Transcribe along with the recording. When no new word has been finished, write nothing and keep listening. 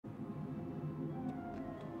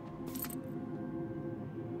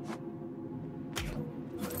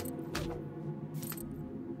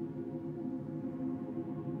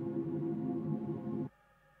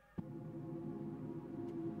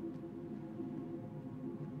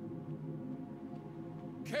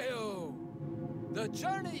KAO, the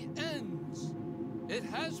journey ends. It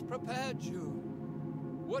has prepared you.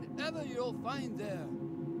 Whatever you'll find there,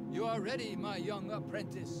 you are ready, my young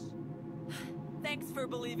apprentice. Thanks for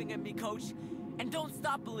believing in me, Coach. And don't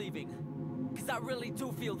stop believing, because I really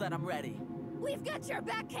do feel that I'm ready. We've got your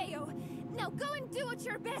back, KAO. Now go and do what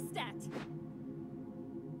you're best at.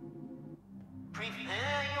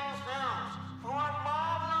 Prepare yourselves for a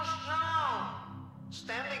marvelous show.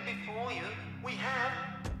 Standing before you, we have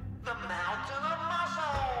the Mountain of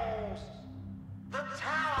Muscles, the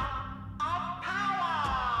Tower of Power,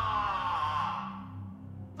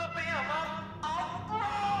 the Behemoth of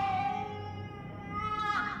Brawn.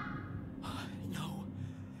 No,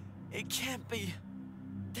 it can't be.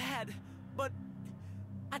 Dad, but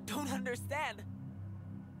I don't understand.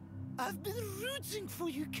 I've been rooting for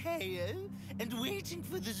you, KAO, and waiting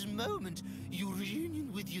for this moment, your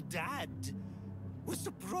reunion with your dad. What's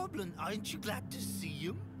the problem? Aren't you glad to see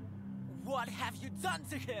him? What have you done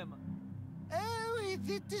to him? Oh, he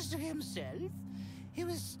did this to himself. He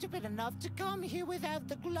was stupid enough to come here without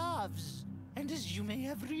the gloves. And as you may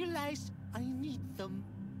have realized, I need them.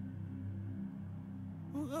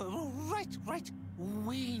 Right.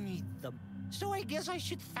 We need them. So I guess I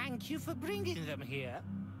should thank you for bringing them here.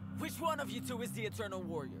 Which one of you two is the Eternal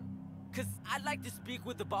Warrior? Cause I'd like to speak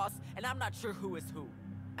with the boss, and I'm not sure who is who.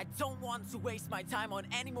 I don't want to waste my time on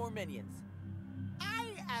any more minions. I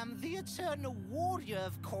am the Eternal Warrior,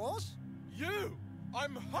 of course. You!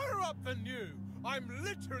 I'm higher up than you! I'm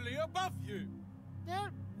literally above you!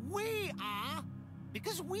 We are.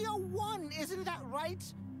 Because we are one, isn't that right?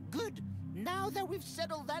 Good. Now that we've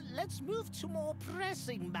settled that, let's move to more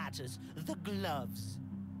pressing matters. The gloves.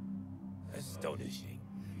 Astonishing.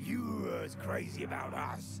 You are as crazy about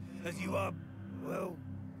us as you are, well,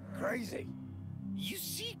 crazy. You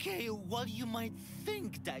see, KAO, while you might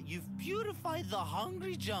think that you've purified the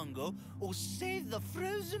hungry jungle or saved the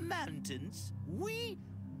frozen mountains, we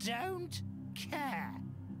don't care.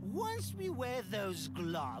 Once we wear those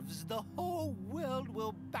gloves, the whole world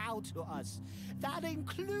will bow to us. That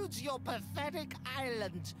includes your pathetic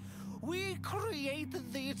island. We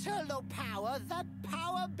created the eternal power. That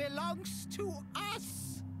power belongs to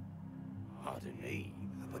us. Pardon me,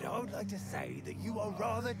 but I would like to say that you are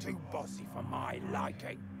rather too bossy for my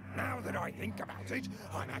liking. Now that I think about it,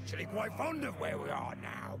 I'm actually quite fond of where we are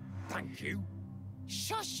now. Thank you.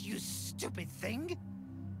 Shush, you stupid thing.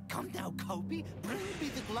 Come now, Kobe, bring me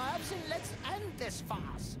the gloves and let's end this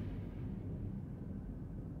farce.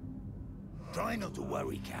 Try not to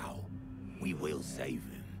worry, KAO. We will save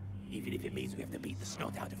him, even if it means we have to beat the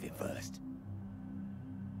snot out of him first.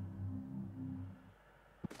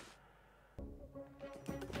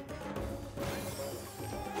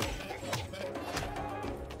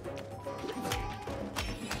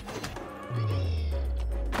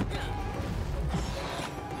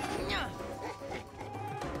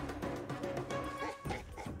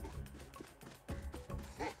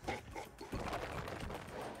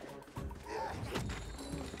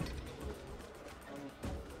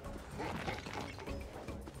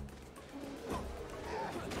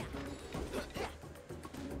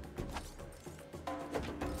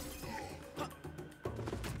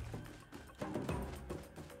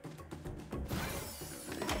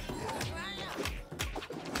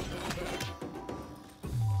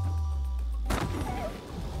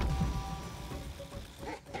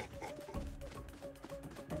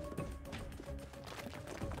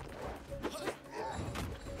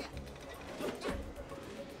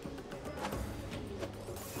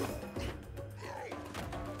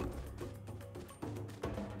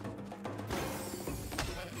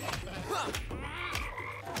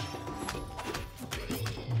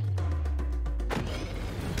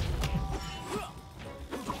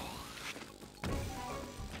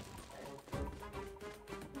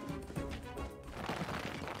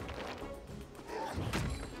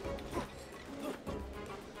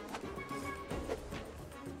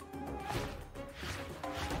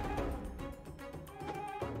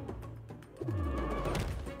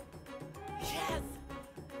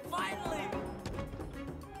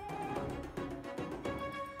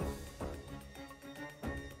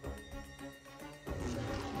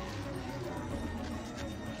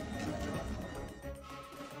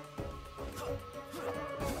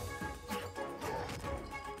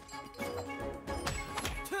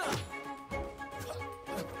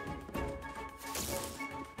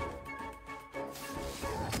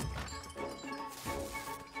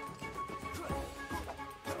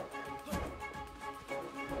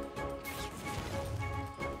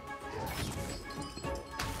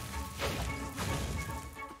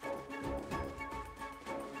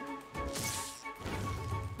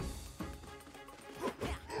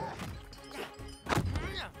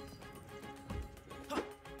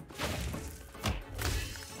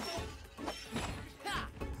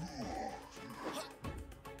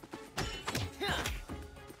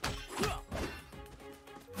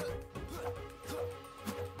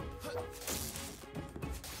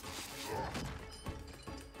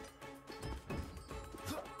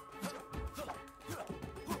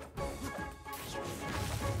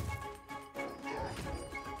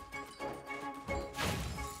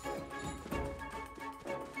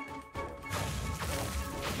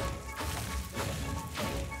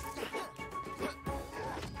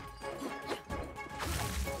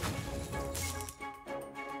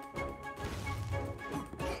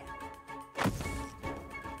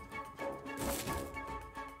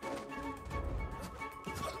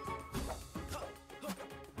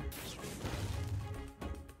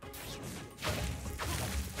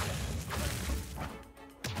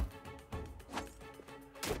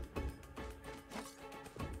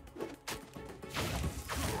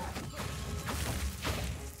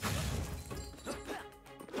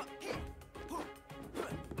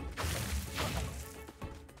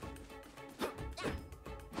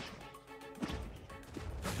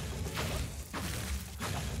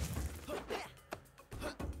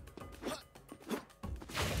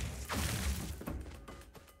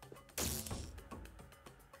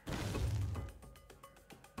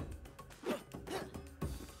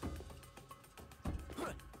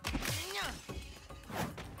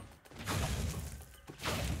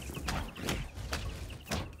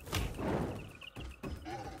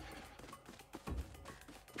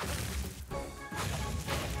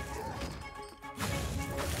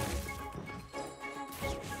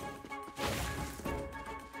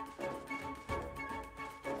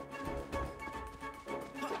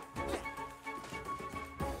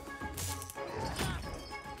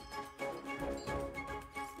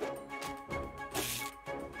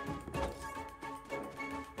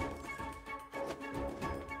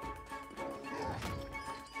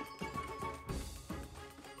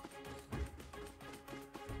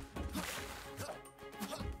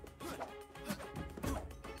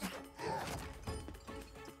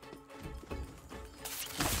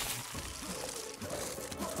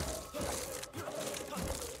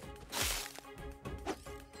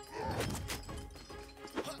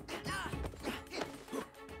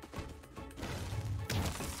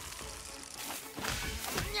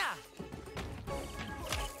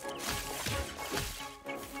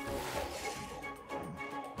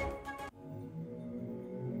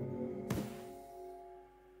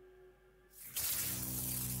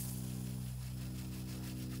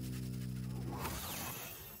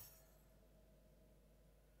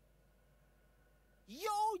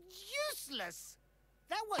 ridiculous!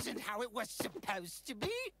 That wasn't how it was supposed to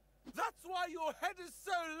be! That's why your head is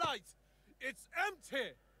so light! It's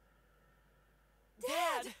empty!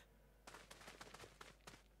 Dad!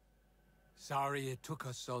 Sorry it took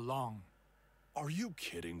us so long. Are you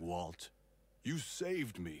kidding, Walt? You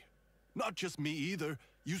saved me. Not just me either.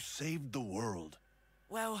 You saved the world.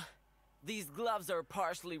 Well, these gloves are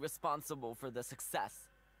partially responsible for the success.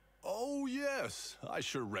 Oh, yes. I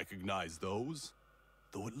sure recognize those.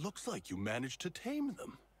 Though it looks like you managed to tame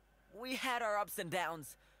them. We had our ups and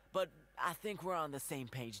downs, but I think we're on the same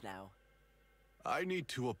page now. I need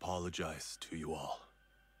to apologize to you all.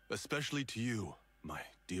 Especially to you, my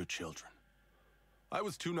dear children. I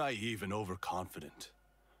was too naive and overconfident.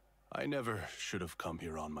 I never should have come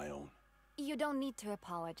here on my own. You don't need to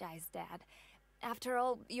apologize, Dad. After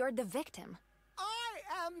all, you're the victim.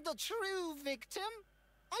 I am the true victim.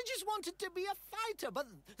 I just wanted to be a fighter, but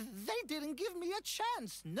they didn't give me a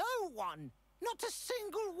chance. No one. Not a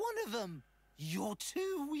single one of them. You're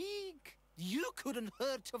too weak. You couldn't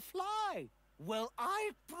hurt to fly. Well,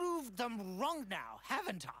 I've proved them wrong now,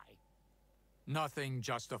 haven't I? Nothing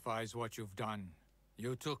justifies what you've done.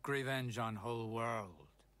 You took revenge on whole world.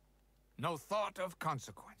 No thought of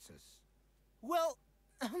consequences. Well,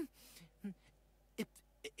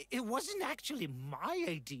 it wasn't actually my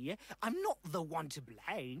idea. I'm not the one to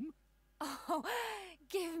blame. Oh,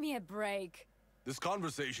 give me a break. This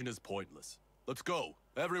conversation is pointless. Let's go,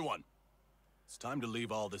 everyone. It's time to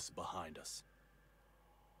leave all this behind us.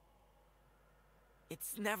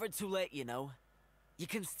 It's never too late, you know. You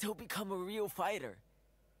can still become a real fighter,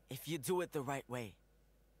 if you do it the right way.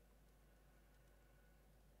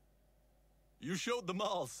 You showed them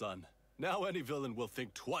all, son. Now any villain will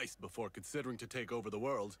think twice before considering to take over the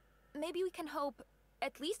world. Maybe we can hope,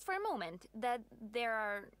 at least for a moment, that there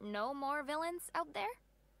are no more villains out there?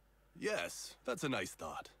 Yes, that's a nice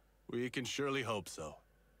thought. We can surely hope so.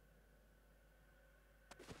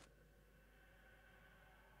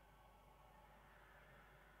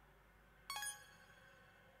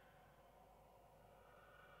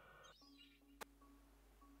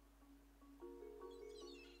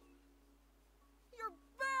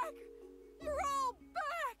 You're all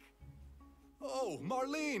back! Oh,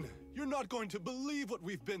 Marlene! You're not going to believe what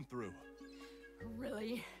we've been through.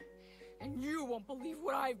 Really? And you won't believe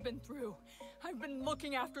what I've been through. I've been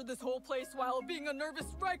looking after this whole place while being a nervous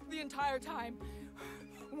wreck the entire time.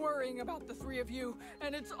 Worrying about the three of you,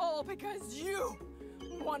 and it's all because you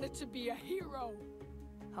wanted to be a hero.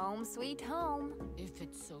 Home sweet home. If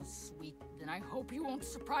it's so sweet, then I hope you won't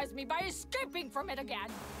surprise me by escaping from it again.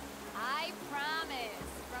 I promise.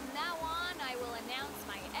 From now on, I will announce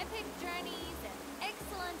my epic journeys and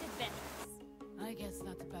excellent adventures. I guess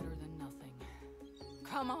that's better than nothing.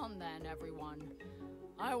 Come on then, everyone.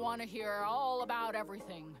 I want to hear all about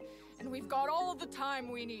everything, and we've got all the time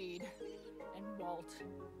we need. And Walt,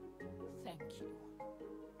 thank you.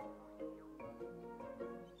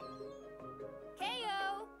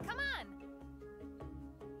 KO, come on!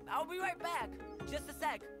 I'll be right back. Just a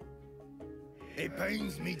sec. It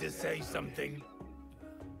pains me to say something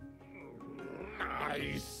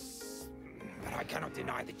nice, but I cannot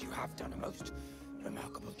deny that you have done a most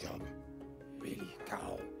remarkable job. Really,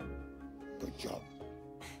 KAO. Good job.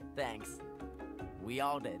 Thanks. We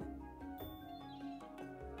all did.